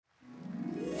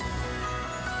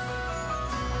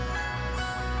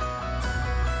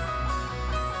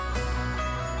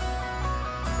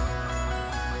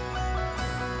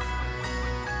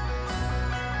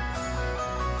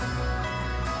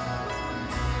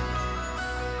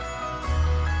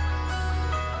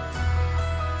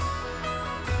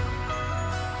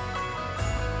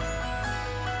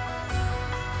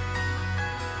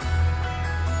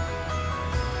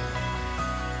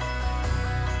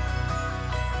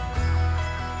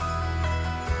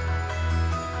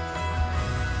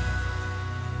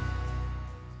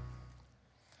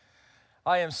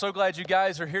I am so glad you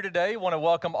guys are here today. I want to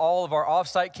welcome all of our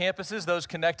off-site campuses, those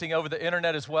connecting over the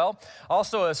internet as well.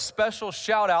 Also, a special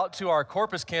shout out to our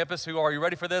Corpus campus, who, are you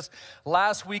ready for this?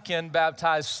 Last weekend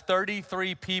baptized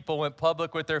 33 people, went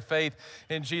public with their faith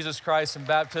in Jesus Christ and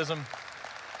baptism.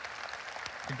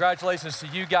 Congratulations to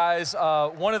you guys.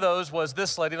 One of those was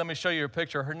this lady. Let me show you her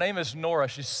picture. Her name is Nora.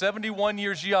 She's 71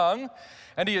 years young.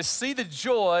 And do you see the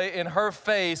joy in her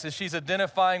face as she's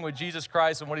identifying with Jesus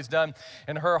Christ and what he's done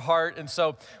in her heart? And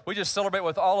so we just celebrate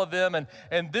with all of them.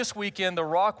 And this weekend, the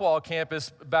Rockwall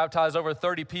campus baptized over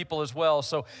 30 people as well.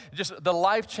 So just the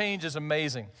life change is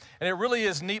amazing. And it really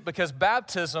is neat because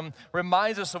baptism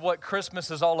reminds us of what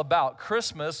Christmas is all about.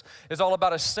 Christmas is all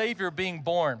about a Savior being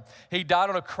born. He died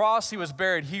on a cross. He was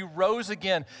buried. He rose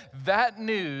again. That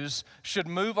news should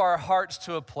move our hearts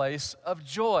to a place of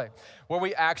joy, where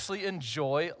we actually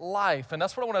enjoy life. And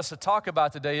that's what I want us to talk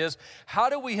about today is, how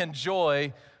do we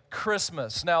enjoy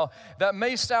Christmas? Now, that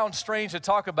may sound strange to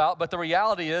talk about, but the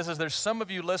reality is there's some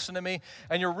of you listening to me,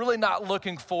 and you're really not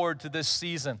looking forward to this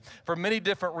season for many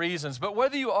different reasons. But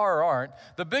whether you are or aren't,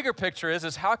 the bigger picture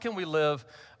is how can we live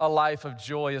a life of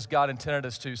joy as God intended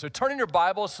us to? So turn in your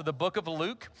Bibles to the book of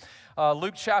Luke.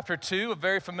 Luke chapter 2, a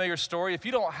very familiar story. If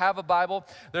you don't have a Bible,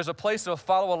 there's a place to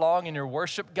follow along in your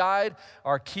worship guide.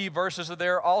 Our key verses are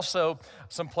there. Also,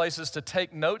 some places to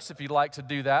take notes if you'd like to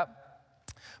do that.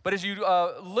 But as you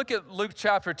look at Luke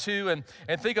chapter 2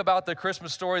 and think about the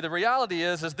Christmas story, the reality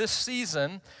is this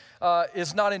season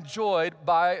is not enjoyed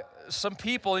by some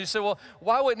people. You say, well,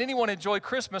 why wouldn't anyone enjoy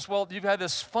Christmas? Well, you've had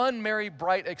this fun, merry,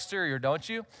 bright exterior, don't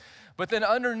you? But then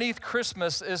underneath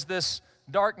Christmas is this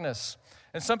darkness.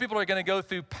 And some people are going to go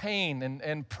through pain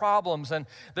and problems. And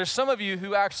there's some of you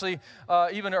who actually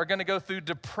even are going to go through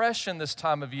depression this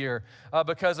time of year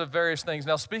because of various things.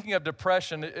 Now, speaking of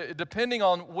depression, depending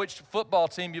on which football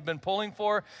team you've been pulling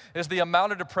for is the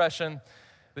amount of depression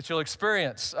that you'll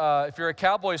experience. If you're a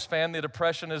Cowboys fan, the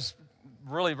depression is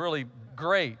really, really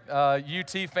great.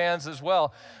 UT fans as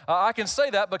well. I can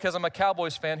say that because I'm a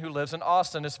Cowboys fan who lives in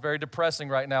Austin. It's very depressing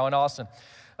right now in Austin.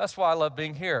 That's why I love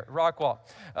being here, Rockwall.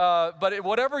 But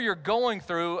whatever you're going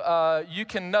through, you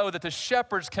can know that the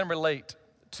shepherds can relate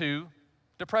to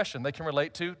depression. They can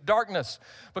relate to darkness.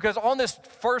 Because on this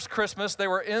first Christmas, they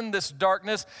were in this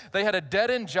darkness. They had a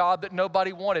dead-end job that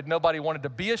nobody wanted. Nobody wanted to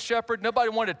be a shepherd. Nobody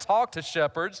wanted to talk to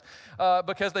shepherds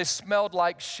because they smelled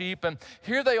like sheep. And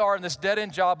here they are in this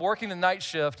dead-end job working the night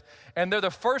shift, and they're the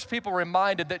first people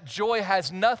reminded that joy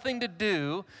has nothing to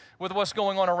do with what's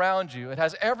going on around you. It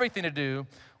has everything to do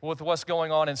with what's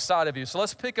going on inside of you. So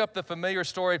let's pick up the familiar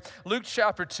story. Luke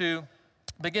chapter 2,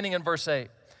 beginning in verse 8.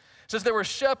 It says, there were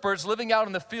shepherds living out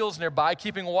in the fields nearby,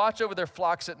 keeping watch over their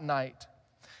flocks at night.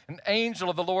 An angel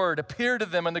of the Lord appeared to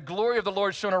them, and the glory of the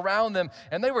Lord shone around them,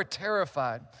 and they were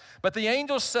terrified. But the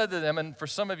angel said to them, and for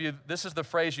some of you, this is the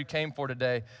phrase you came for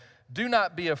today, do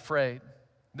not be afraid.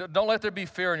 Don't let there be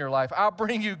fear in your life. I'll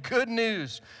bring you good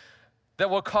news that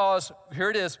will cause,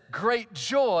 here it is, great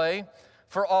joy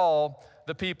for all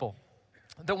the people.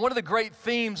 One of the great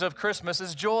themes of Christmas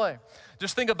is joy.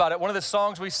 Just think about it. One of the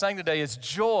songs we sang today is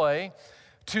joy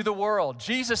to the world.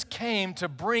 Jesus came to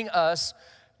bring us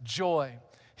joy.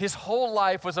 His whole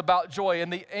life was about joy.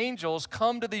 And the angels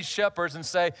come to these shepherds and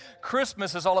say,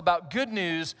 Christmas is all about good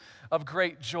news of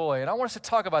great joy. And I want us to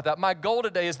talk about that. My goal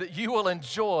today is that you will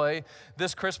enjoy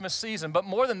this Christmas season. But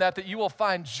more than that you will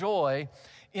find joy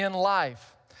in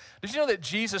life. Did you know that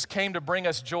Jesus came to bring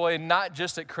us joy, not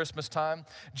just at Christmas time?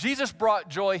 Jesus brought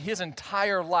joy his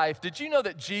entire life. Did you know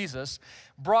that Jesus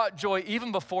brought joy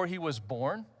even before he was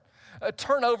born?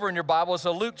 Turn over in your Bibles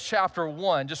to Luke chapter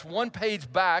 1, just one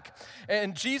page back.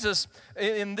 And Jesus,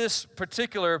 in this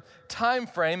particular time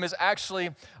frame, is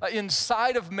actually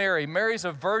inside of Mary. Mary's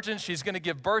a virgin. She's going to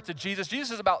give birth to Jesus.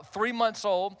 Jesus is about 3 months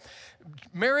old.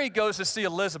 Mary goes to see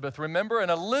Elizabeth, remember?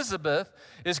 And Elizabeth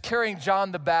is carrying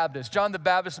John the Baptist. John the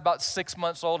Baptist is about 6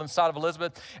 months old inside of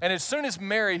Elizabeth. And as soon as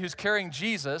Mary, who's carrying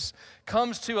Jesus,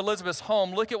 comes to Elizabeth's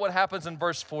home, look at what happens in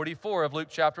verse 44 of Luke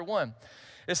chapter 1.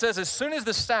 It says, as soon as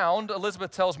the sound,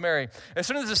 Elizabeth tells Mary, as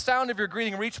soon as the sound of your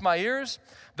greeting reached my ears,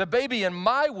 the baby in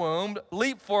my womb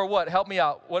leaped for what? Help me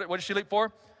out. What did she leap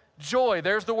for? Joy.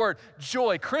 There's the word,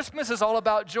 joy. Christmas is all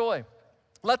about joy.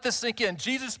 Let this sink in.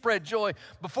 Jesus spread joy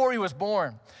before he was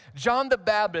born. John the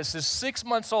Baptist is 6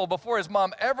 months old before his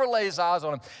mom ever lays eyes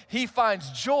on him. He finds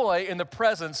joy in the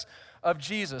presence of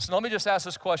Jesus. Now let me just ask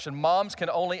this question. Moms can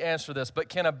only answer this, but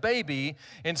can a baby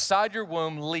inside your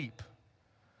womb leap?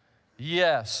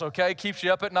 Yes, okay, keeps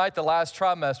you up at night the last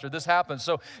trimester. This happens.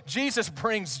 So Jesus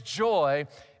brings joy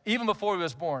even before he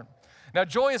was born. Now,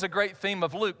 joy is a great theme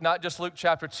of Luke, not just Luke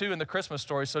chapter 2 in the Christmas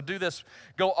story. So do this,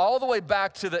 go all the way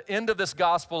back to the end of this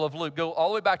gospel of Luke. Go all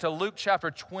the way back to Luke chapter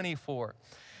 24.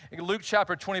 Luke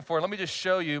chapter 24, let me just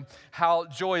show you how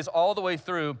joy is all the way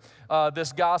through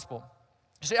this gospel.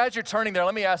 You see, as you're turning there,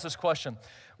 let me ask this question.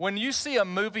 When you see a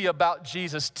movie about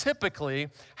Jesus, typically,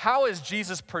 how is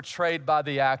Jesus portrayed by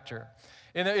the actor?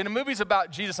 In the movies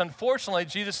about Jesus, unfortunately,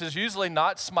 Jesus is usually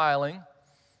not smiling.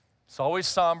 It's always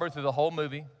somber through the whole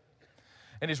movie.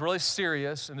 And he's really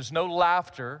serious, and there's no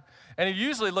laughter. And he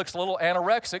usually looks a little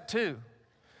anorexic, too.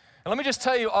 And let me just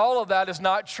tell you, all of that is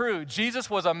not true. Jesus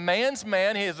was a man's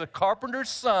man. He is a carpenter's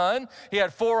son. He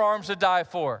had 4 arms to die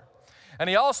for. And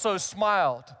he also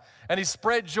smiled, and he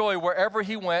spread joy wherever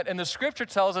he went. And the scripture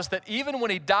tells us that even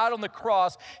when he died on the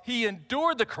cross, he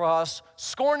endured the cross,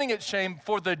 scorning its shame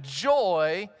for the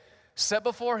joy set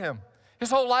before him. His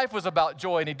whole life was about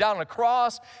joy, and he died on a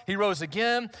cross, he rose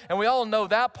again, and we all know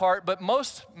that part, but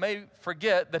most may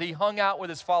forget that he hung out with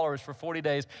his followers for 40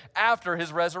 days after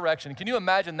his resurrection. Can you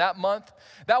imagine that month?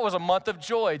 That was a month of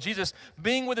joy. Jesus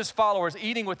being with his followers,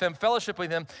 eating with them, fellowship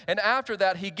with them, and after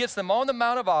that, he gets them on the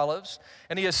Mount of Olives,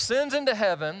 and he ascends into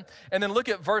heaven, and then look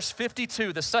at verse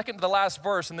 52, the second to the last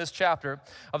verse in this chapter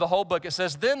of the whole book. It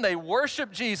says, then they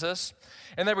worshiped Jesus,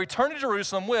 and they returned to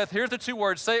Jerusalem with, here's the 2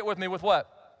 words, say it with me, with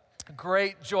what?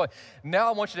 Great joy. Now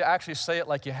I want you to actually say it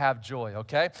like you have joy,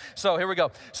 okay? So here we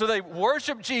go. So they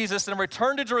worshiped Jesus and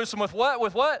returned to Jerusalem with what?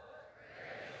 With what?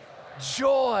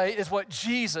 Joy is what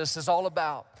Jesus is all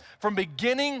about. From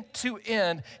beginning to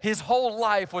end, his whole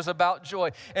life was about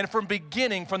joy. And from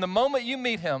the moment you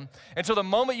meet him until the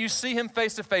moment you see him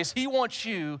face to face, he wants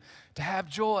you to have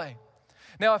joy.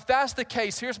 Now, if that's the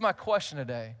case, here's my question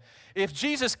today. If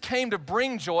Jesus came to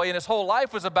bring joy and his whole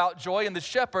life was about joy, and the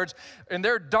shepherds in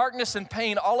their darkness and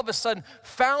pain all of a sudden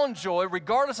found joy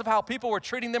regardless of how people were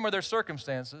treating them or their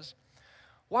circumstances,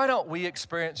 why don't we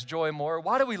experience joy more?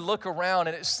 Why do we look around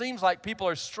and it seems like people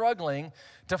are struggling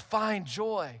to find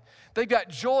joy? They've got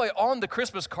joy on the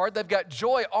Christmas card. They've got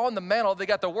joy on the mantle. They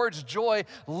got the words joy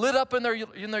lit up in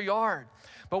their yard.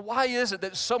 But why is it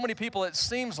that so many people, it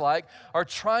seems like, are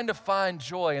trying to find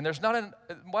joy? And there's not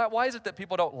why is it that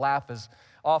people don't laugh as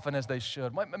often as they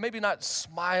should? Maybe not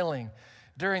smiling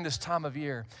during this time of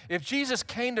year. If Jesus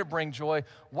came to bring joy,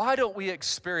 why don't we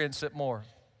experience it more?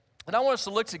 And I want us to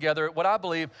look together at what I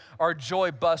believe are joy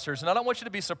busters. And I don't want you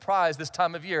to be surprised this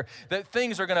time of year that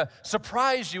things are going to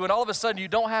surprise you and all of a sudden you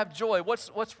don't have joy. What's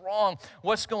wrong?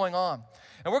 What's going on?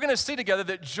 And we're going to see together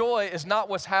that joy is not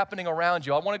what's happening around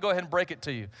you. I want to go ahead and break it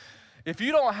to you. If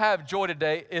you don't have joy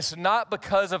today, it's not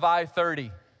because of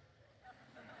I-30.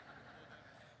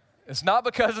 It's not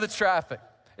because of the traffic.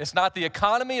 It's not the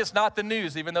economy. It's not the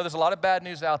news, even though there's a lot of bad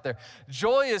news out there.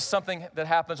 Joy is something that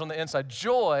happens on the inside.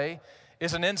 Joy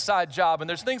is an inside job, and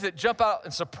there's things that jump out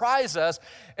and surprise us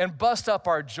and bust up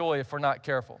our joy if we're not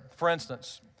careful. For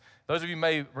instance, those of you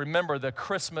may remember the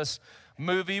Christmas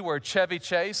movie where Chevy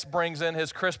Chase brings in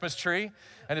his Christmas tree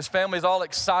and his family's all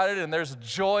excited and there's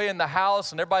joy in the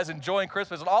house and everybody's enjoying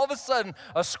Christmas, and all of a sudden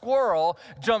a squirrel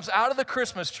jumps out of the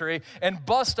Christmas tree and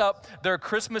busts up their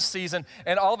Christmas season,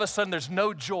 and all of a sudden there's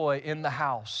no joy in the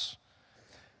house.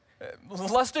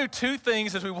 Let's do 2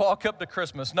 things as we walk up to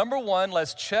Christmas. Number 1,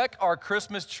 let's check our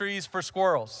Christmas trees for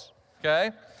squirrels, okay?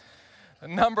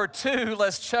 Number 2,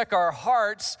 let's check our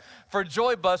hearts for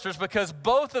joy busters, because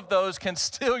both of those can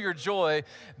steal your joy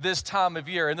this time of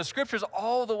year. In the scriptures,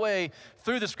 all the way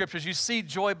through the scriptures, you see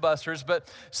joy busters, but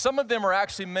some of them are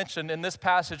actually mentioned in this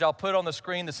passage. I'll put on the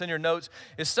screen that's in your notes.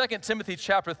 It's 2 Timothy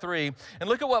chapter 3. And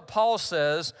look at what Paul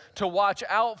says to watch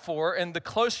out for. And the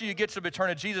closer you get to the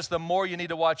return of Jesus, the more you need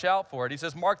to watch out for it. He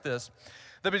says, mark this,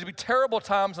 there will be terrible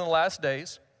times in the last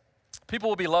days. People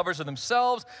will be lovers of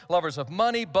themselves, lovers of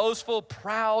money, boastful,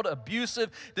 proud, abusive,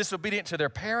 disobedient to their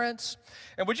parents.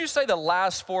 And would you say the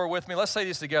last 4 with me? Let's say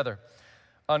these together.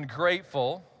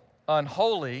 Ungrateful,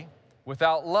 unholy,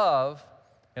 without love,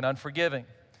 and unforgiving.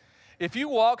 If you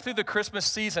walk through the Christmas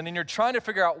season and you're trying to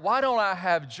figure out, why don't I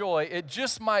have joy? It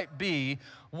just might be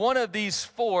one of these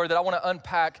 4 that I want to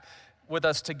unpack with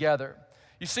us together.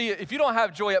 You see, if you don't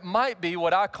have joy, it might be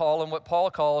what I call and what Paul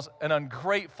calls an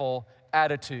ungrateful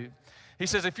attitude. He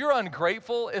says, if you're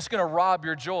ungrateful, it's going to rob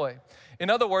your joy.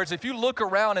 In other words, if you look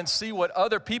around and see what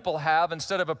other people have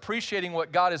instead of appreciating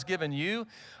what God has given you,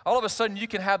 all of a sudden you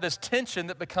can have this tension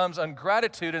that becomes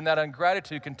ingratitude, and that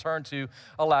ingratitude can turn to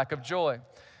a lack of joy.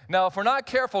 Now, if we're not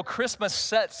careful, Christmas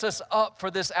sets us up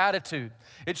for this attitude.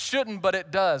 It shouldn't, but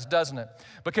it does, doesn't it?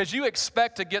 Because you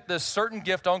expect to get this certain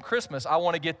gift on Christmas. I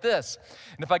want to get this.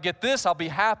 And if I get this, I'll be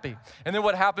happy. And then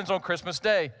what happens on Christmas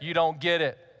Day? You don't get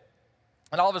it.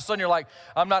 And all of a sudden you're like,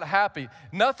 I'm not happy.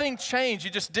 Nothing changed.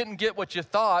 You just didn't get what you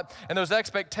thought. And those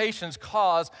expectations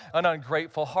cause an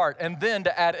ungrateful heart. And then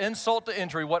to add insult to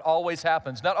injury, what always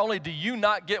happens? Not only do you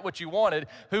not get what you wanted,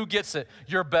 who gets it?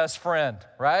 Your best friend,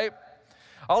 right?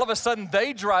 All of a sudden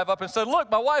they drive up and say, look,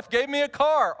 my wife gave me a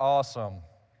car. Awesome.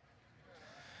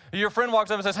 Your friend walks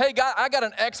up and says, hey, I got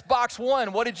an Xbox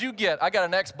One. What did you get? I got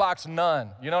an Xbox None.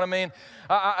 You know what I mean?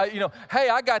 Hey,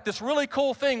 I got this really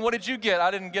cool thing. What did you get?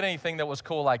 I didn't get anything that was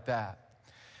cool like that.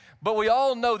 But we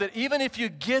all know that even if you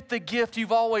get the gift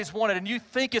you've always wanted and you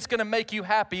think it's going to make you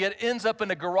happy, it ends up in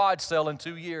a garage sale in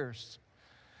 2 years.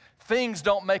 Things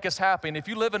don't make us happy. And if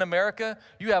you live in America,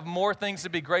 you have more things to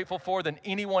be grateful for than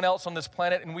anyone else on this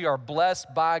planet, and we are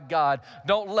blessed by God.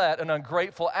 Don't let an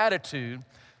ungrateful attitude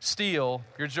steal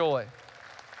your joy.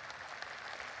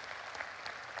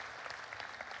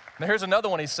 Now here's another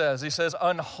one he says. He says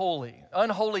unholy.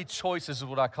 Unholy choices is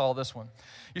what I call this one.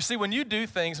 You see, when you do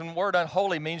things, and the word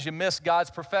unholy means you miss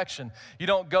God's perfection. You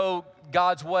don't go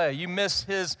God's way. You miss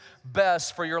his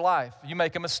best for your life. You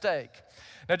make a mistake.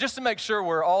 Now, just to make sure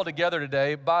we're all together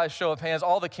today, by a show of hands,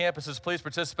 all the campuses, please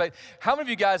participate. How many of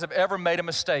you guys have ever made a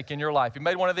mistake in your life? You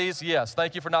made one of these? Yes.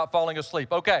 Thank you for not falling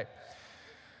asleep. Okay.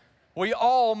 We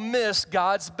all miss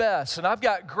God's best. And I've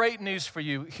got great news for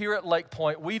you here at Lake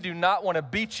Point. We do not want to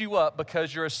beat you up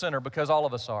because you're a sinner, because all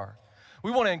of us are.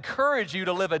 We want to encourage you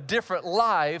to live a different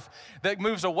life that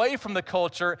moves away from the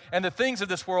culture and the things of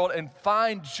this world and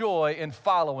find joy in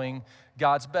following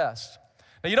God's best.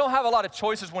 Now, you don't have a lot of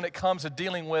choices when it comes to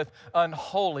dealing with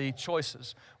unholy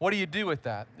choices. What do you do with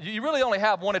that? You really only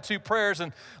have one or two prayers,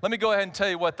 and let me go ahead and tell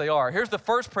you what they are. Here's the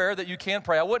first prayer that you can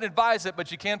pray. I wouldn't advise it,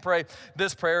 but you can pray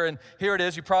this prayer, and here it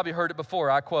is. You probably heard it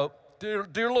before. I quote,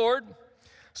 Dear Lord,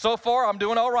 so far I'm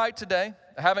doing all right today.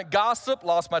 I haven't gossiped,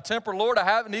 lost my temper. Lord, I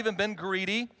haven't even been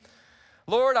greedy.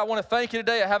 Lord, I want to thank you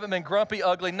today. I haven't been grumpy,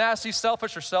 ugly, nasty,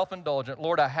 selfish, or self-indulgent.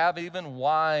 Lord, I haven't even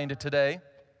whined today.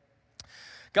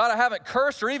 God, I haven't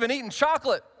cursed or even eaten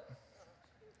chocolate.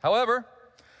 However,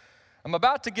 I'm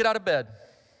about to get out of bed.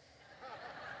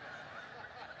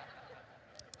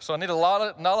 So I need a lot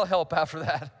of help after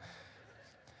that.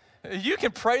 You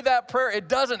can pray that prayer. It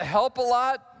doesn't help a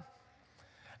lot.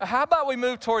 How about we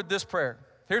move toward this prayer?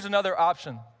 Here's another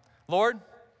option. Lord,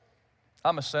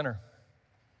 I'm a sinner.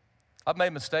 I've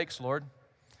made mistakes, Lord.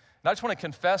 And I just want to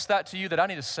confess that to you, that I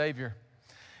need a Savior.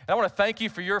 And I want to thank you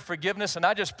for your forgiveness, and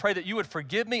I just pray that you would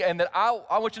forgive me, and that I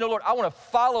want you to know, Lord, I want to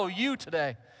follow you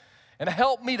today and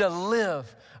help me to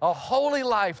live a holy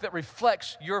life that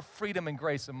reflects your freedom and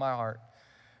grace in my heart.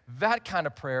 That kind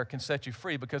of prayer can set you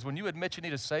free, because when you admit you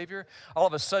need a Savior, all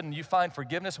of a sudden you find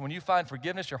forgiveness. When you find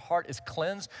forgiveness, your heart is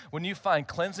cleansed. When you find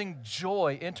cleansing,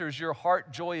 joy enters your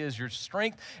heart. Joy is your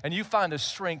strength, and you find the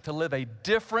strength to live a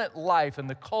different life in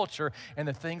the culture and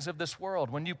the things of this world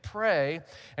when you pray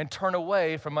and turn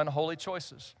away from unholy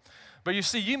choices. But you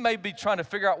see, you may be trying to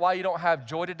figure out why you don't have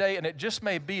joy today, and it just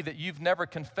may be that you've never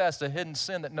confessed a hidden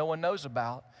sin that no one knows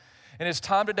about. And it's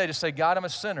time today to say, God, I'm a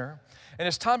sinner. And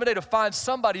it's time today to find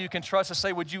somebody you can trust to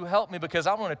say, would you help me, because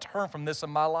I want to turn from this in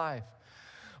my life.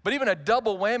 But even a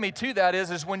double whammy to that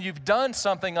is when you've done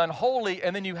something unholy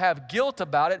and then you have guilt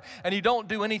about it and you don't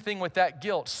do anything with that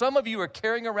guilt. Some of you are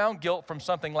carrying around guilt from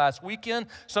something last weekend,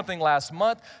 something last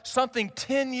month, something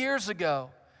 10 years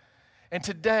ago. And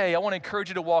today, I want to encourage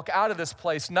you to walk out of this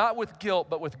place, not with guilt,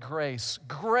 but with grace.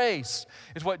 Grace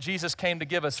is what Jesus came to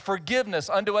give us. Forgiveness,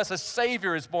 unto us a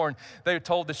Savior is born, they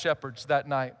told the shepherds that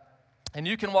night. And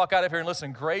you can walk out of here and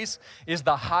listen, grace is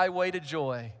the highway to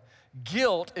joy.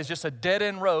 Guilt is just a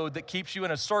dead-end road that keeps you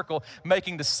in a circle,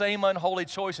 making the same unholy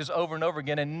choices over and over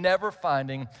again and never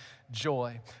finding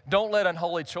joy. Don't let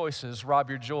unholy choices rob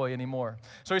your joy anymore.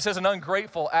 So he says an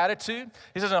ungrateful attitude.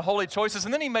 He says unholy choices.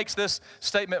 And then he makes this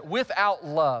statement, without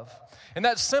love. And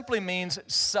that simply means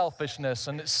selfishness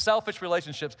and selfish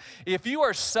relationships. If you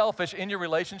are selfish in your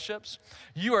relationships,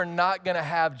 you are not going to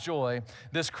have joy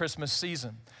this Christmas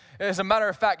season. As a matter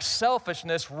of fact,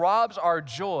 selfishness robs our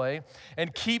joy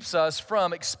and keeps us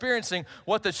from experiencing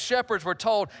what the shepherds were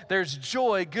told. There's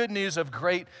joy, good news of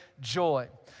great joy.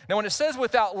 Now, when it says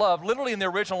without love, literally in the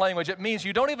original language, it means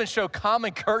you don't even show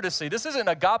common courtesy. This isn't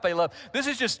agape love. This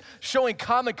is just showing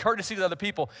common courtesy to other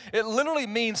people. It literally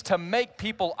means to make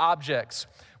people objects,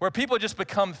 where people just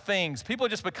become things. People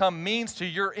just become means to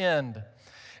your end.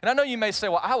 And I know you may say,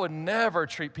 well, I would never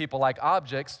treat people like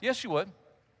objects. Yes, you would.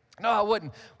 No, I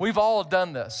wouldn't. We've all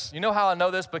done this. You know how I know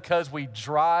this? Because we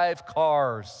drive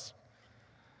cars.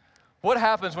 What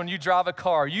happens when you drive a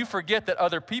car? You forget that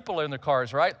other people are in the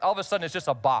cars, right? All of a sudden, it's just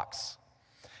a box.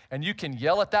 And you can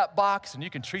yell at that box, and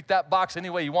you can treat that box any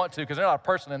way you want to, because there's not a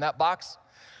person in that box.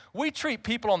 We treat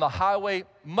people on the highway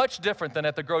much different than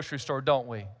at the grocery store, don't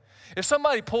we? If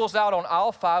somebody pulls out on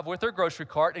aisle 5 with their grocery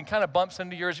cart and kind of bumps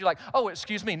into yours, you're like, oh,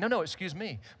 excuse me. No, excuse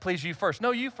me. Please, you first.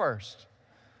 No, you first.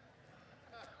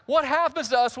 What happens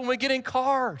to us when we get in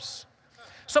cars?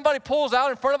 Somebody pulls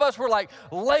out in front of us, we're like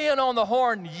laying on the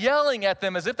horn, yelling at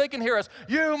them as if they can hear us.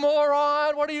 You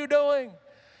moron, what are you doing?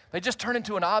 They just turn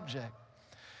into an object.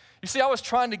 You see, I was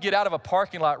trying to get out of a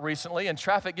parking lot recently, and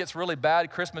traffic gets really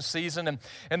bad Christmas season,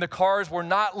 and the cars were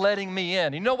not letting me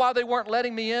in. You know why they weren't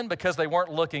letting me in? Because they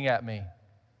weren't looking at me.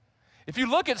 If you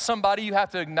look at somebody, you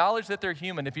have to acknowledge that they're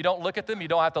human. If you don't look at them, you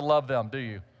don't have to love them, do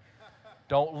you?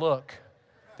 Don't look,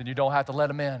 then you don't have to let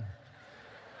them in.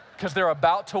 Because they're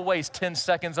about to waste 10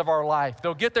 seconds of our life.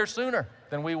 They'll get there sooner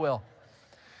than we will.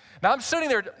 Now I'm sitting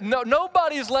there,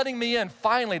 nobody's letting me in.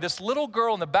 Finally, this little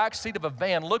girl in the back seat of a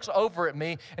van looks over at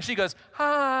me and she goes,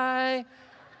 hi.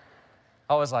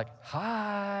 I was like,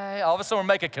 hi. All of a sudden we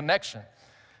make a connection.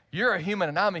 You're a human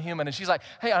and I'm a human. And she's like,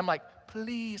 hey, I'm like,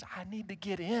 please, I need to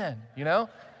get in, you know?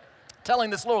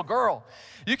 Telling this little girl.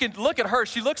 You can look at her,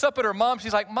 she looks up at her mom,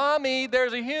 she's like, Mommy,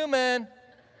 there's a human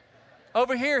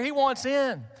over here, he wants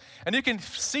in. And you can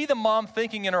see the mom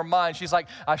thinking in her mind, she's like,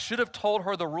 I should have told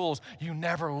her the rules. You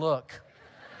never look.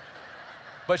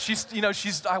 But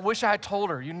I wish I had told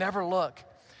her, you never look.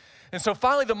 And so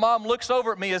finally the mom looks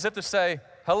over at me as if to say,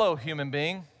 hello, human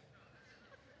being.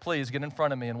 Please get in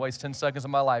front of me and waste 10 seconds of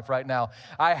my life right now.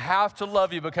 I have to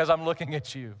love you because I'm looking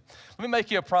at you. Let me make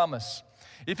you a promise.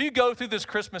 If you go through this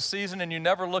Christmas season and you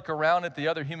never look around at the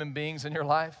other human beings in your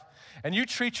life, and you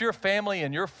treat your family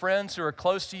and your friends who are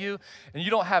close to you, and you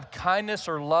don't have kindness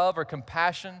or love or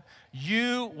compassion,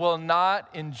 you will not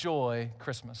enjoy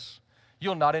Christmas.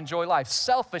 You'll not enjoy life.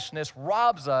 Selfishness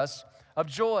robs us of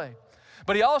joy.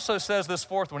 But he also says this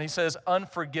fourth one. He says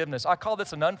unforgiveness. I call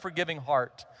this an unforgiving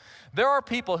heart. There are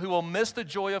people who will miss the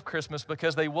joy of Christmas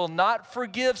because they will not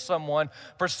forgive someone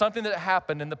for something that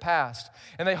happened in the past.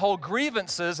 And they hold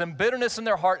grievances and bitterness in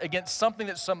their heart against something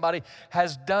that somebody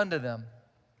has done to them.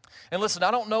 And listen,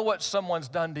 I don't know what someone's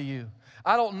done to you.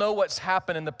 I don't know what's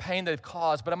happened and the pain they've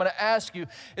caused, but I'm going to ask you,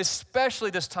 especially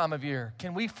this time of year,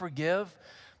 can we forgive?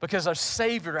 Because our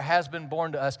Savior has been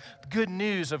born to us. Good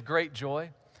news of great joy.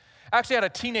 I actually had a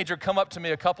teenager come up to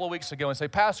me a couple of weeks ago and say,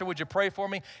 Pastor, would you pray for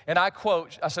me? And I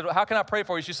quote, I said, how can I pray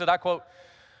for you? She said, I quote,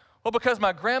 well, because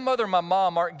my grandmother and my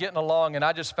mom aren't getting along and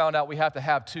I just found out we have to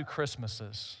have 2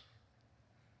 Christmases.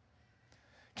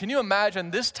 Can you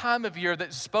imagine this time of year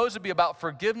that's supposed to be about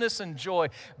forgiveness and joy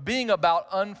being about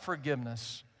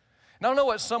unforgiveness? And I don't know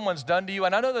what someone's done to you,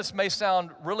 and I know this may sound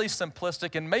really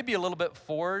simplistic and maybe a little bit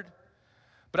forward,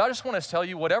 but I just want to tell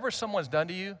you, whatever someone's done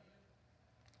to you,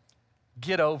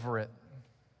 get over it.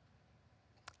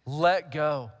 Let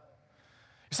go.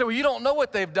 You say, well, you don't know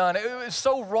what they've done. It was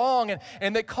so wrong,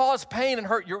 and they caused pain and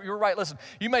hurt. You're right. Listen,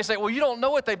 you may say, well, you don't know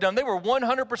what they've done. They were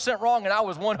 100% wrong, and I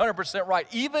was 100% right,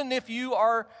 even if you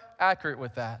are accurate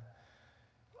with that.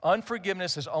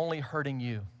 Unforgiveness is only hurting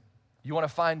you. You want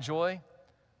to find joy?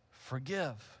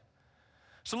 Forgive.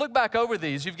 So look back over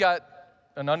these. You've got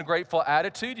an ungrateful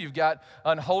attitude. You've got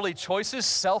unholy choices,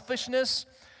 selfishness,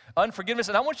 unforgiveness.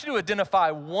 And I want you to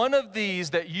identify one of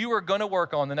these that you are going to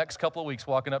work on the next couple of weeks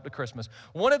walking up to Christmas.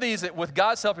 One of these that with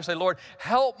God's help, you say, Lord,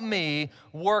 help me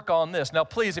work on this. Now,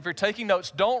 please, if you're taking notes,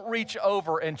 don't reach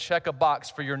over and check a box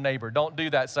for your neighbor. Don't do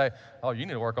that. Say, oh, you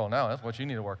need to work on now. That's what you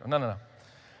need to work on. No.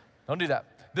 Don't do that.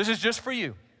 This is just for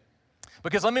you.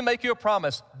 Because let me make you a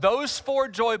promise. Those 4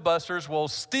 joy busters will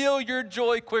steal your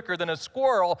joy quicker than a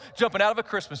squirrel jumping out of a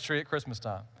Christmas tree at Christmas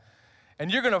time.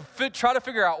 And you're going to try to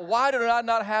figure out, why did I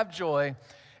not have joy?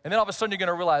 And then all of a sudden you're going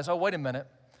to realize, oh, wait a minute.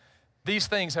 These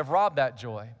things have robbed that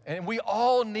joy. And we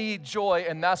all need joy,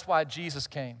 and that's why Jesus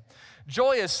came.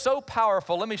 Joy is so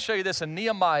powerful. Let me show you this in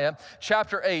Nehemiah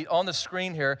chapter 8 on the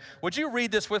screen here. Would you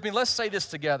read this with me? Let's say this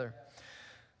together.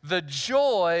 The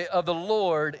joy of the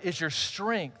Lord is your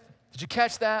strength. Did you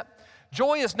catch that?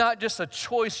 Joy is not just a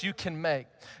choice you can make.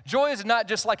 Joy is not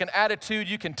just like an attitude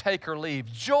you can take or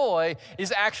leave. Joy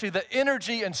is actually the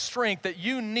energy and strength that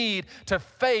you need to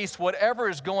face whatever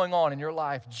is going on in your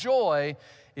life. Joy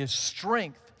is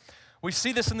strength. We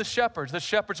see this in the shepherds. The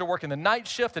shepherds are working the night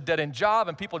shift, a dead-end job,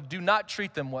 and people do not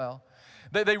treat them well.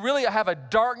 They really have a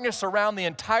darkness around the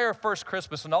entire first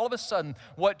Christmas, and all of a sudden,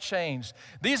 what changed?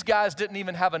 These guys didn't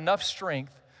even have enough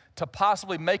strength to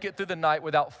possibly make it through the night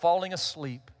without falling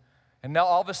asleep. And now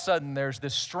all of a sudden there's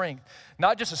this strength,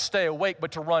 not just to stay awake,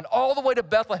 but to run all the way to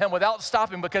Bethlehem without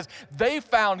stopping because they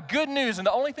found good news. And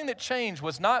the only thing that changed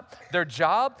was not their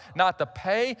job, not the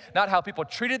pay, not how people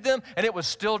treated them. And it was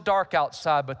still dark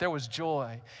outside, but there was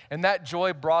joy. And that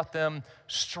joy brought them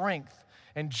strength.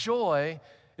 And joy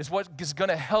is what is going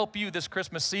to help you this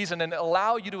Christmas season and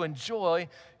allow you to enjoy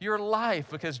your life,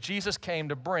 because Jesus came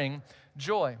to bring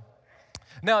joy.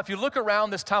 Now, if you look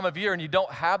around this time of year and you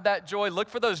don't have that joy, look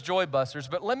for those joy busters,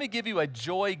 but let me give you a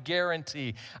joy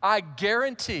guarantee. I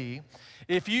guarantee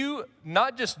if you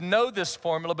not just know this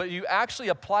formula, but you actually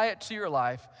apply it to your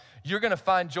life, you're going to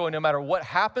find joy no matter what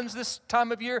happens this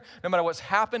time of year, no matter what's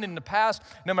happened in the past,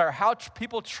 no matter how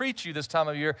people treat you this time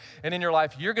of year and in your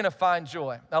life, you're going to find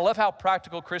joy. I love how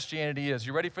practical Christianity is.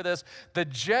 You ready for this? The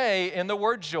J in the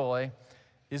word joy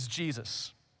is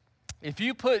Jesus. If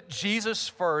you put Jesus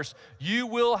first, you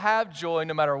will have joy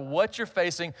no matter what you're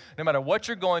facing, no matter what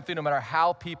you're going through, no matter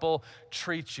how people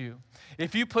treat you.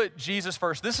 If you put Jesus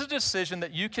first, this is a decision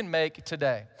that you can make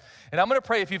today. And I'm going to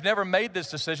pray if you've never made this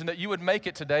decision that you would make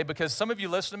it today, because some of you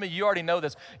listen to me, you already know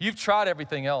this. You've tried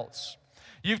everything else.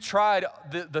 You've tried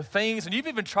the things, and you've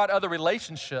even tried other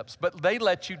relationships, but they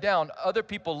let you down. Other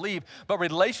people leave. But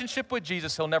relationship with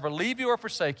Jesus, he'll never leave you or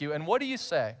forsake you. And what do you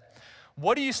say?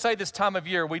 What do you say this time of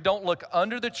year? We don't look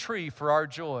under the tree for our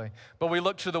joy, but we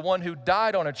look to the one who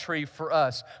died on a tree for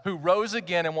us, who rose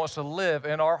again and wants to live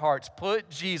in our hearts. Put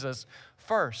Jesus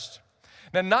first.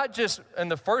 Now, not just in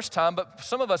the first time, but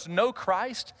some of us know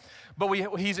Christ, but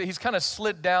he's kind of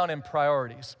slid down in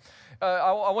priorities.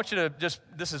 I want you to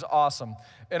this is awesome.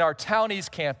 In our Townies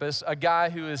campus, a guy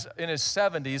who is in his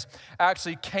 70s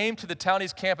actually came to the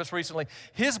Townies campus recently.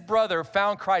 His brother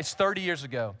found Christ 30 years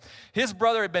ago. His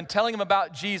brother had been telling him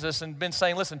about Jesus and been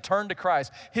saying, listen, turn to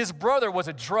Christ. His brother was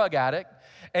a drug addict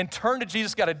and turned to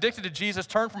Jesus, got addicted to Jesus,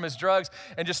 turned from his drugs,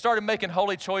 and just started making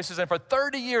holy choices. And for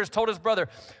 30 years told his brother,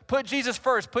 put Jesus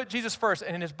first, put Jesus first.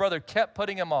 And his brother kept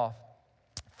putting him off.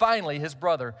 Finally, his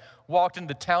brother walked into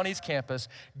the Townies campus,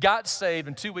 got saved,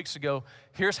 and 2 weeks ago,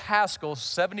 here's Haskell,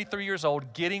 73 years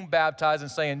old, getting baptized and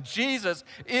saying, Jesus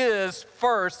is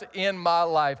first in my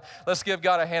life. Let's give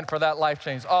God a hand for that life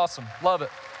change. Awesome. Love it.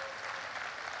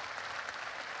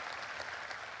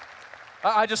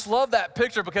 I just love that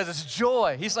picture because it's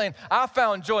joy. He's saying, I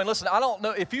found joy. And listen, I don't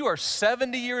know if you are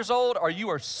 70 years old or you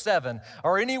are 7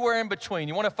 or anywhere in between.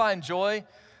 You want to find joy?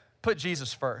 Put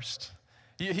Jesus first.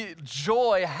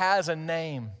 Joy has a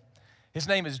name. His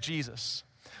name is Jesus.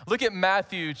 Look at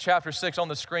Matthew chapter 6 on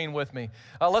the screen with me.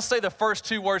 Let's say the first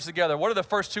 2 words together. What are the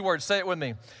first 2 words? Say it with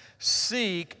me.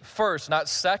 Seek first, not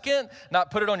second, not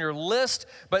put it on your list,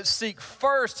 but seek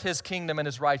first his kingdom and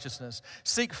his righteousness.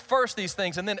 Seek first these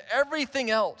things, and then everything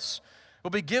else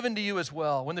will be given to you as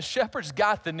well. When the shepherds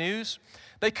got the news,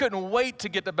 they couldn't wait to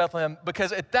get to Bethlehem,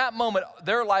 because at that moment,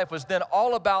 their life was then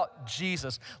all about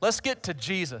Jesus. Let's get to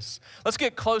Jesus. Let's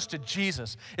get close to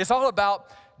Jesus. It's all about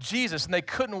Jesus, and they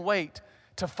couldn't wait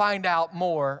to find out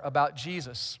more about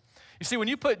Jesus. You see, when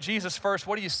you put Jesus first,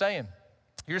 what are you saying?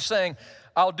 You're saying,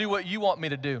 I'll do what you want me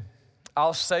to do.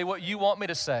 I'll say what you want me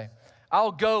to say.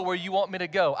 I'll go where you want me to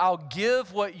go. I'll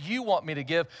give what you want me to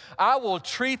give. I will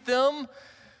treat them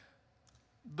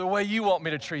the way you want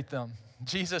me to treat them.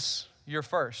 Jesus, you're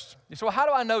first. You say, well, how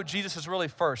do I know Jesus is really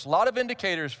first? A lot of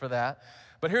indicators for that,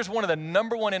 but here's one of the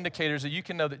number one indicators that you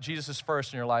can know that Jesus is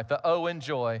first in your life, the O in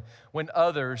joy, when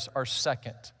others are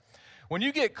second. When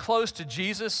you get close to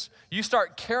Jesus, you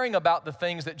start caring about the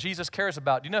things that Jesus cares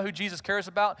about. Do you know who Jesus cares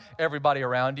about? Everybody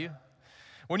around you.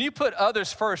 When you put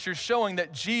others first, you're showing that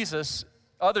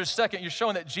others second, you're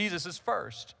showing that Jesus is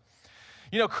first.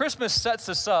 You know, Christmas sets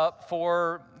us up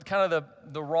for kind of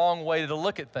the wrong way to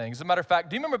look at things. As a matter of fact,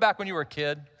 do you remember back when you were a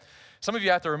kid? Some of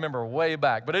you have to remember way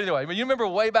back. But anyway, when you remember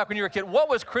way back when you were a kid, what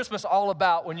was Christmas all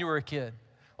about when you were a kid?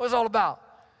 What was it all about?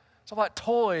 It's all about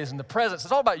toys and the presents.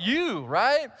 It's all about you,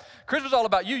 right? Christmas is all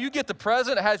about you. You get the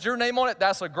present, it has your name on it,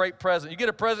 that's a great present. You get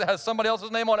a present, it has somebody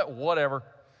else's name on it, whatever.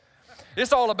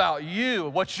 It's all about you,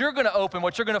 what you're going to open,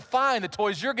 what you're going to find, the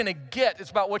toys you're going to get.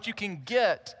 It's about what you can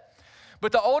get.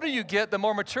 But the older you get, the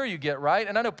more mature you get, right?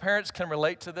 And I know parents can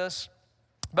relate to this.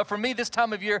 But for me, this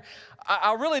time of year,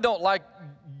 I really don't like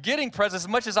getting presents as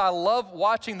much as I love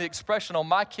watching the expression on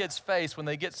my kid's face when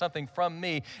they get something from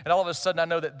me. And all of a sudden, I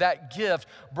know that that gift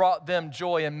brought them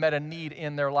joy and met a need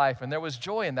in their life. And there was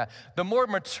joy in that. The more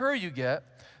mature you get,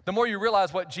 the more you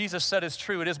realize what Jesus said is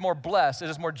true. It is more blessed, it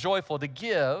is more joyful to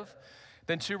give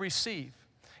than to receive.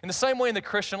 In the same way in the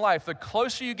Christian life, the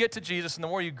closer you get to Jesus and the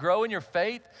more you grow in your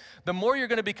faith, the more you're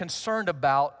going to be concerned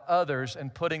about others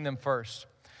and putting them first.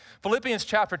 Philippians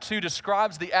chapter 2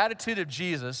 describes the attitude of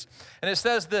Jesus, and it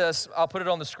says this, I'll put it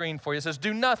on the screen for you. It says,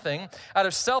 do nothing out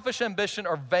of selfish ambition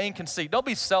or vain conceit. Don't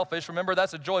be selfish. Remember,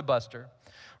 that's a joy buster.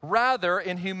 Rather,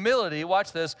 in humility,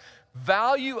 watch this,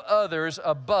 value others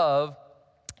above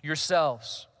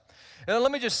yourselves. And then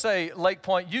let me just say, Lake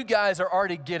Point, you guys are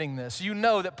already getting this. You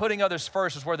know that putting others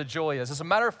first is where the joy is. As a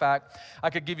matter of fact,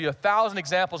 I could give you 1,000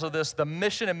 examples of this, the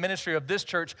mission and ministry of this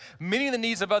church, meeting the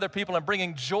needs of other people and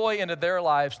bringing joy into their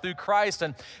lives through Christ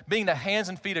and being the hands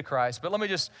and feet of Christ. But let me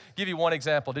just give you one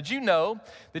example. Did you know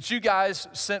that you guys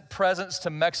sent presents to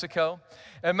Mexico?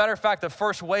 As a matter of fact, the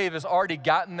first wave has already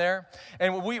gotten there.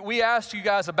 And we asked you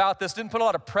guys about this, didn't put a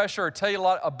lot of pressure or tell you a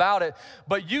lot about it,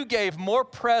 but you gave more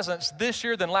presents this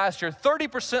year than last year,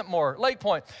 30% more. Lake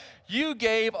Point, you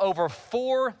gave over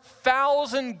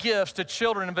 4,000 gifts to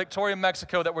children in Victoria,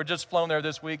 Mexico that were just flown there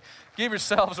this week. Give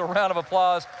yourselves a round of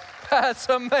applause. That's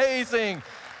amazing.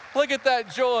 Look at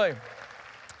that joy.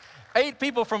 8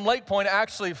 people from Lake Point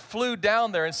actually flew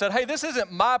down there and said, hey, this isn't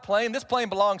my plane. This plane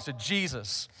belongs to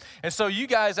Jesus. And so you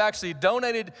guys actually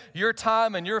donated your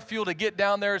time and your fuel to get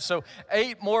down there. So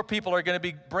 8 more people are going to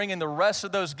be bringing the rest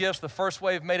of those gifts. The first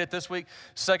wave made it this week,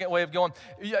 second wave going.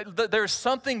 There's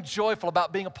something joyful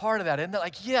about being a part of that. And they're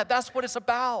like, yeah, that's what it's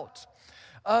about.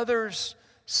 Others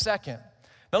second.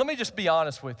 Now, let me just be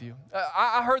honest with you.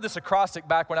 I heard this acrostic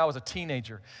back when I was a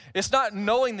teenager. It's not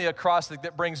knowing the acrostic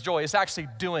that brings joy. It's actually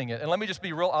doing it. And let me just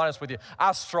be real honest with you.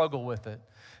 I struggle with it.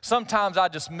 Sometimes I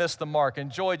just miss the mark, and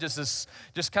joy just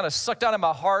kind of sucked out of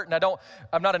my heart, and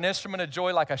I'm not an instrument of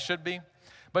joy like I should be.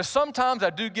 But sometimes I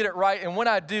do get it right, and when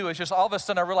I do, it's just all of a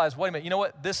sudden I realize, wait a minute, you know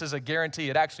what? This is a guarantee.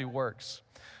 It actually works.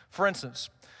 For instance,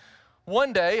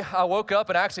 one day, I woke up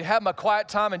and I actually had my quiet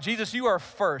time, and Jesus, you are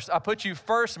first. I put you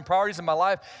first in priorities in my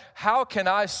life. How can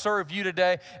I serve you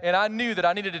today? And I knew that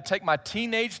I needed to take my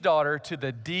teenage daughter to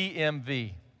the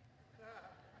DMV.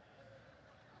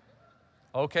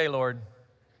 Okay, Lord,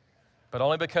 but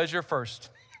only because you're first.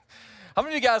 How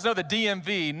many of you guys know the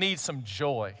DMV needs some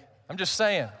joy? I'm just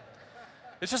saying.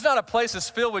 It's just not a place that's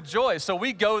filled with joy. So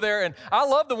we go there, and I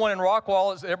love the one in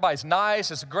Rockwall. Everybody's nice.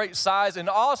 It's a great size. In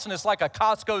Austin, it's like a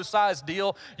Costco-sized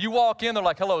deal. You walk in, they're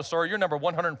like, hello, sir, you're number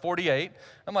 148.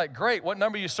 I'm like, great, what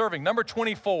number are you serving? Number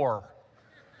 24.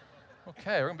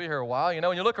 Okay, we're going to be here a while. You know,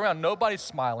 when you look around, nobody's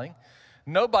smiling.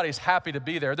 Nobody's happy to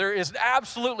be there. There is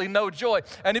absolutely no joy.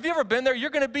 And if you've ever been there, you're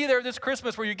going to be there this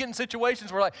Christmas where you're getting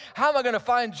situations where like, how am I going to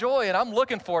find joy? And I'm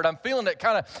looking for it. I'm feeling it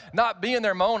kind of not being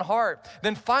there in my own heart.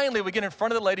 Then finally, we get in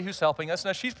front of the lady who's helping us.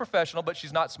 Now, she's professional, but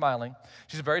she's not smiling.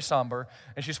 She's very somber,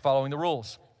 and she's following the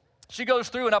rules. She goes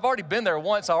through, and I've already been there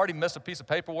once. I already missed a piece of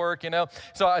paperwork, you know.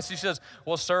 So she says,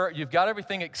 well, sir, you've got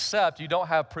everything except you don't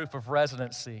have proof of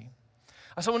residency.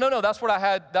 I said, well, no, that's what I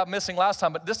had that missing last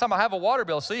time, but this time I have a water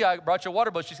bill. See, I brought you a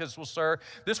water bill. She says, well, sir,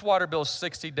 this water bill is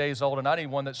 60 days old, and I need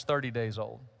one that's 30 days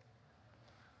old.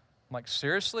 I'm like,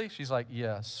 seriously? She's like,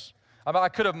 yes. I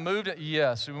could have moved it,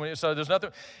 yes. So there's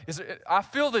nothing. I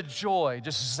feel the joy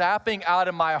just zapping out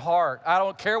of my heart. I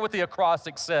don't care what the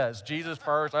acrostic says, Jesus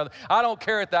first. I don't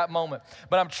care at that moment.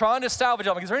 But I'm trying to salvage it.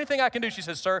 I'm like, is there anything I can do? She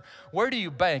says, sir, where do you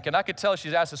bank? And I could tell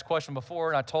she's asked this question before,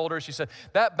 and I told her. She said,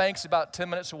 that bank's about 10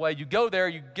 minutes away. You go there,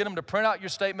 you get them to print out your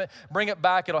statement, bring it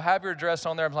back. It'll have your address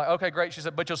on there. I'm like, okay, great. She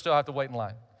said, but you'll still have to wait in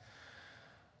line.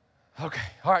 Okay,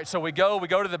 all right, so we go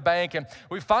to the bank, and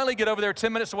we finally get over there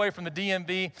 10 minutes away from the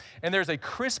DMV, and there's a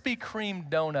Krispy Kreme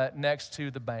donut next to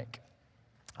the bank.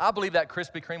 I believe that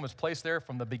Krispy Kreme was placed there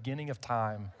from the beginning of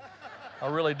time. I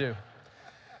really do.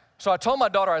 So I told my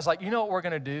daughter, I was like, you know what we're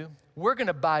going to do? We're going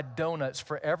to buy donuts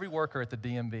for every worker at the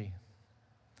DMV.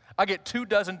 I get 2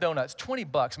 dozen donuts,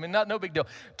 $20. I mean, no big deal.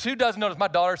 2 dozen donuts. My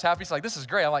daughter's happy. She's like, this is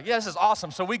great. I'm like, yeah, this is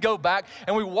awesome. So we go back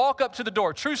and we walk up to the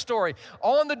door. True story.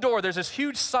 On the door, there's this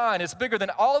huge sign. It's bigger than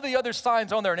all the other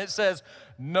signs on there. And it says,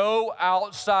 no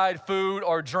outside food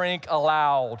or drink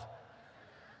allowed.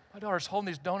 My daughter's holding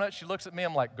these donuts. She looks at me.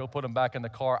 I'm like, go put them back in the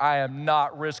car. I am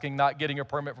not risking not getting a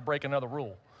permit for breaking another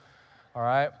rule. All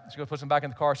right? She goes, puts them back in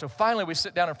the car. So finally, we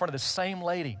sit down in front of the same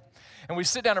lady. And we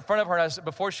sit down in front of her, and I said,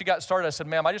 before she got started, I said,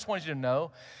 ma'am, I just wanted you to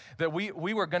know that we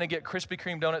were going to get Krispy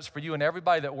Kreme donuts for you and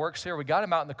everybody that works here. We got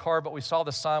them out in the car, but we saw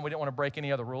the sign. We didn't want to break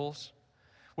any other rules.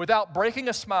 Without breaking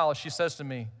a smile, she says to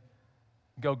me,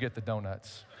 go get the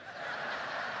donuts.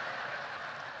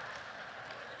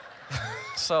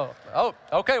 So,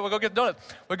 okay, we'll go get the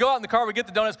donuts. We go out in the car, we get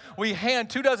the donuts. We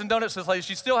hand 2 dozen donuts to this lady.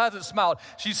 She still hasn't smiled.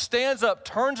 She stands up,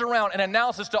 turns around, and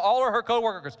announces to all of her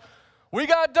coworkers, we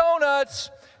got donuts.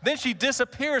 Then she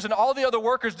disappears, and all the other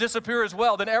workers disappear as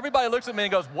well. Then everybody looks at me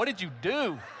and goes, what did you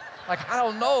do? Like, I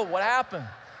don't know what happened.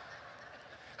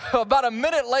 About a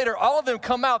minute later, all of them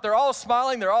come out. They're all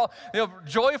smiling. They're all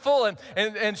joyful.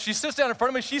 And she sits down in front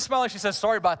of me. She's smiling. She says,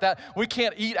 sorry about that. We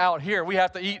can't eat out here. We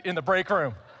have to eat in the break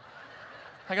room.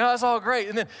 I go, that's all great.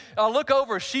 And then I look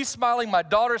over. She's smiling. My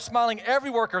daughter's smiling.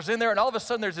 Every worker's in there. And all of a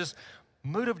sudden, there's this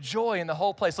Mood of joy in the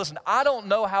whole place. Listen, I don't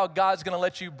know how God's gonna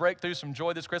let you break through some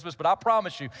joy this Christmas, but I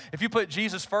promise you, if you put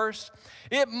Jesus first,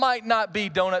 it might not be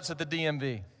donuts at the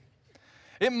DMV.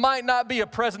 It might not be a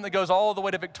present that goes all the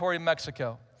way to Victoria,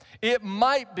 Mexico. It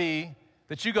might be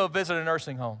that you go visit a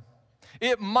nursing home.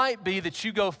 It might be that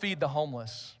you go feed the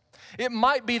homeless. It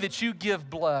might be that you give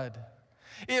blood.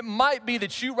 It might be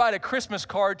that you write a Christmas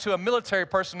card to a military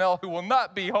personnel who will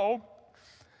not be home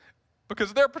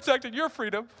because they're protecting your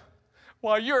freedom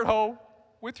while you're at home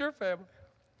with your family.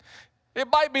 It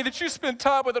might be that you spend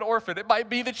time with an orphan. It might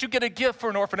be that you get a gift for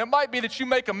an orphan. It might be that you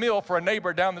make a meal for a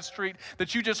neighbor down the street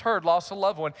that you just heard lost a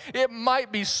loved one. It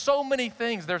might be so many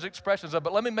things there's expressions of,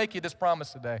 but let me make you this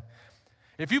promise today.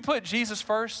 If you put Jesus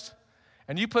first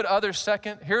and you put others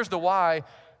second, here's the why.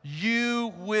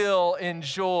 You will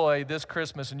enjoy this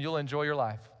Christmas and you'll enjoy your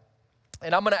life.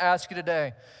 And I'm gonna ask you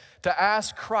today to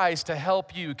ask Christ to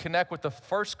help you connect with the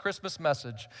first Christmas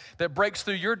message that breaks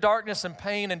through your darkness and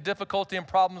pain and difficulty and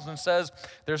problems and says,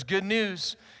 there's good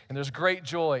news and there's great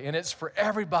joy, and it's for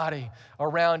everybody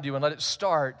around you, and let it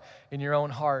start in your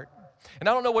own heart. And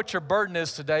I don't know what your burden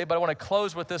is today, but I want to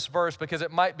close with this verse because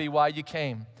it might be why you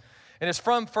came. And it's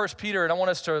from 1 Peter, and I want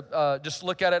us to just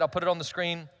look at it. I'll put it on the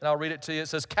screen, and I'll read it to you. It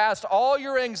says, cast all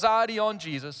your anxiety on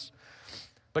Jesus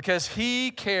because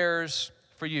he cares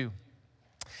for you.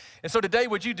 And so today,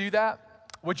 would you do that?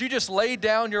 Would you just lay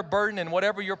down your burden and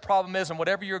whatever your problem is and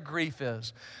whatever your grief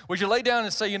is? Would you lay down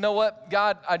and say, you know what,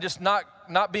 God, I just not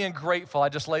being grateful, I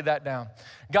just lay that down.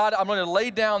 God, I'm gonna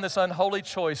lay down this unholy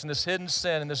choice and this hidden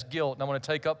sin and this guilt, and I'm gonna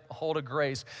take up hold of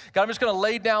grace. God, I'm just gonna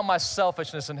lay down my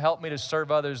selfishness and help me to serve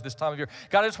others this time of year.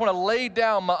 God, I just wanna lay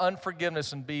down my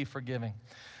unforgiveness and be forgiving.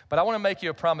 But I wanna make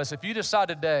you a promise. If you decide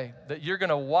today that you're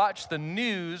gonna watch the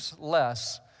news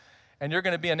less, and you're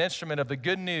going to be an instrument of the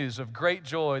good news of great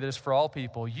joy that is for all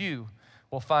people, you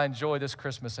will find joy this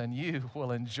Christmas and you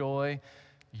will enjoy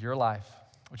your life.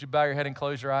 Would you bow your head and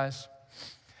close your eyes?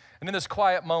 And in this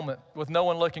quiet moment, with no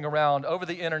one looking around, over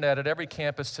the internet, at every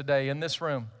campus today, in this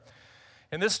room,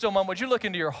 in this still moment, would you look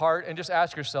into your heart and just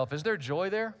ask yourself, is there joy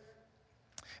there?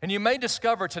 And you may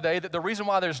discover today that the reason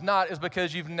why there's not is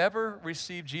because you've never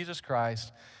received Jesus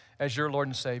Christ as your Lord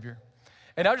and Savior.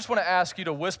 And I just want to ask you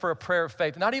to whisper a prayer of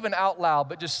faith, not even out loud,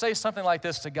 but just say something like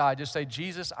this to God. Just say,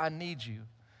 Jesus, I need you.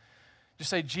 Just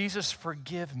say, Jesus,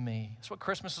 forgive me. That's what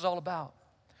Christmas is all about.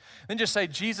 Then just say,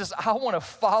 Jesus, I want to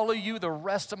follow you the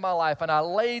rest of my life, and I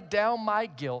lay down my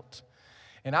guilt,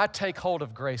 and I take hold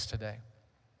of grace today.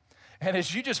 And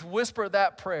as you just whisper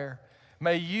that prayer,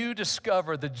 may you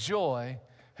discover the joy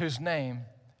whose name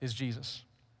is Jesus.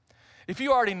 If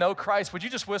you already know Christ, would you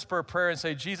just whisper a prayer and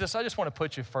say, Jesus, I just want to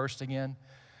put you first again.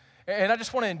 And I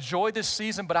just want to enjoy this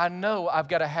season, but I know I've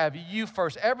got to have you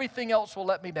first. Everything else will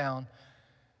let me down.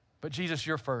 But Jesus,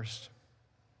 you're first.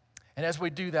 And as we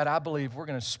do that, I believe we're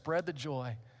going to spread the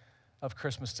joy of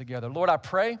Christmas together. Lord, I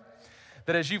pray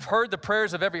that as you've heard the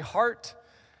prayers of every heart,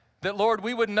 that, Lord,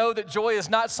 we would know that joy is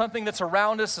not something that's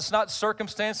around us. It's not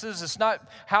circumstances. It's not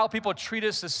how people treat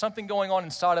us. It's something going on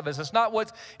inside of us. It's not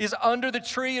what is under the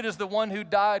tree. It is the one who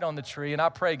died on the tree. And I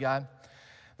pray, God,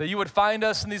 that you would find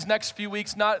us in these next few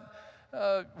weeks not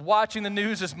watching the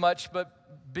news as much, but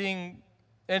being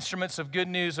instruments of good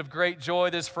news, of great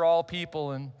joy that's for all people.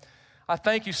 And I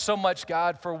thank you so much,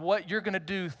 God, for what you're going to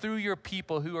do through your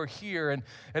people who are here and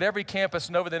at every campus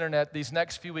and over the internet these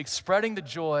next few weeks, spreading the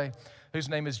joy whose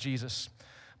name is Jesus.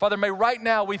 Father, may right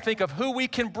now we think of who we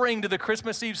can bring to the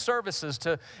Christmas Eve services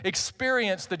to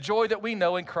experience the joy that we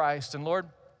know in Christ. And Lord,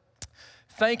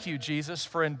 thank you, Jesus,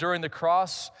 for enduring the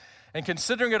cross and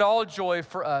considering it all joy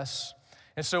for us.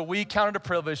 And so we count it a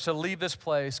privilege to leave this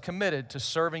place committed to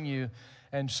serving you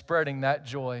and spreading that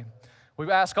joy. We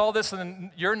ask all this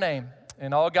in your name,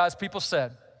 and all God's people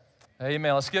said,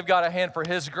 amen. Let's give God a hand for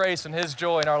his grace and his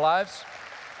joy in our lives.